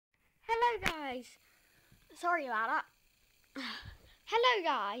guys. Sorry about that. Hello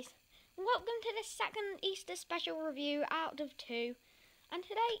guys. Welcome to the second Easter special review out of 2. And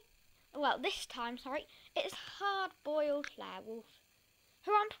today, well this time, sorry, it's Hard-Boiled Werewolf,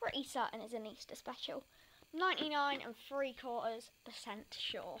 who I'm pretty certain is an Easter special. 99 3/4%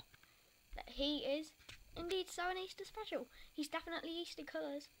 sure that he is indeed so an Easter special. He's definitely Easter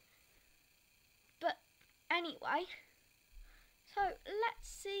colours. But anyway, so let's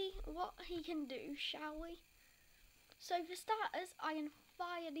see what he can do, shall we? So for starters, I can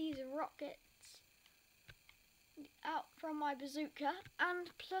fire these rockets out from my bazooka, and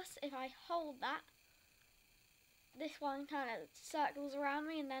plus if I hold that, this one kind of circles around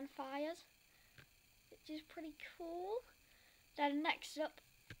me and then fires, which is pretty cool. Then next up,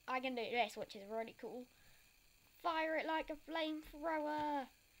 I can do this, which is really cool. Fire it like a flamethrower.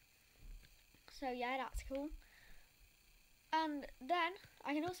 So yeah, that's cool. And then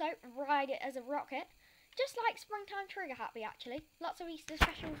I can also ride it as a rocket, just like Springtime Trigger Happy actually. Lots of Easter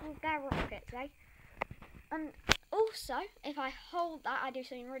specials with their rockets, eh? And also, if I hold that, I do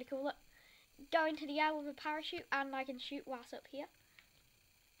something really cool. Look, go into the air with a parachute, and I can shoot whilst up here.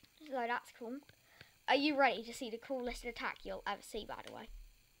 So that's cool. Are you ready to see the coolest attack you'll ever see, by the way?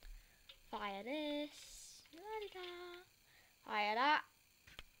 Fire this. Fire that.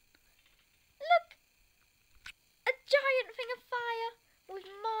 Look! A giant thing of fire with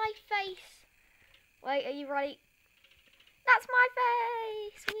my face. Wait, are you ready? That's my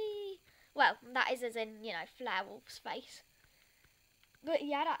face! Whee! Well, that is as in, you know, Werewolf's face. But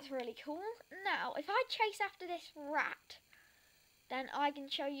yeah, that's really cool. Now, if I chase after this rat, then I can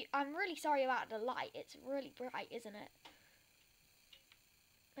show you. I'm really sorry about the light. It's really bright, isn't it?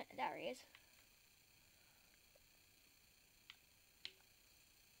 There he is.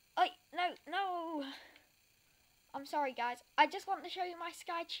 Oh, no. I'm sorry, guys. I just want to show you my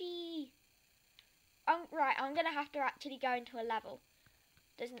Sky Chi. Right, I'm going to have to actually go into a level.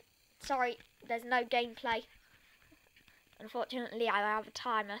 There's no gameplay. Unfortunately, I have a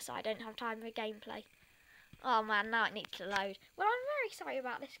timer, so I don't have time for gameplay. Oh man, now it needs to load. Well, I'm very sorry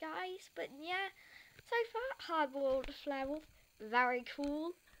about this, guys. But yeah, so far, Hard-Boiled Werewolf, very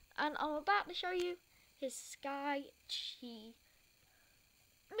cool. And I'm about to show you his Sky Chi.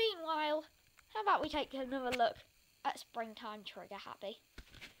 Meanwhile, how about we take another look at Springtime Trigger Happy?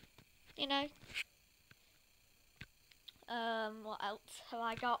 You know? What else have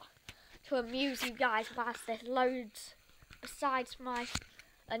I got to amuse you guys whilst there's loads besides my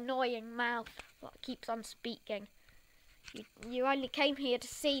annoying mouth that keeps on speaking? You only came here to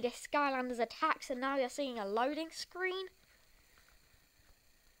see the Skylanders attacks, and now you're seeing a loading screen?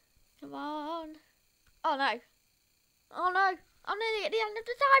 Come on. Oh no. Oh no. I'm nearly at the end of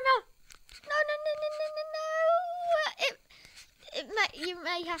the timer. No. You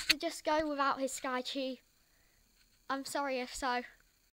may have to just go without his Sky Chi. I'm sorry if so.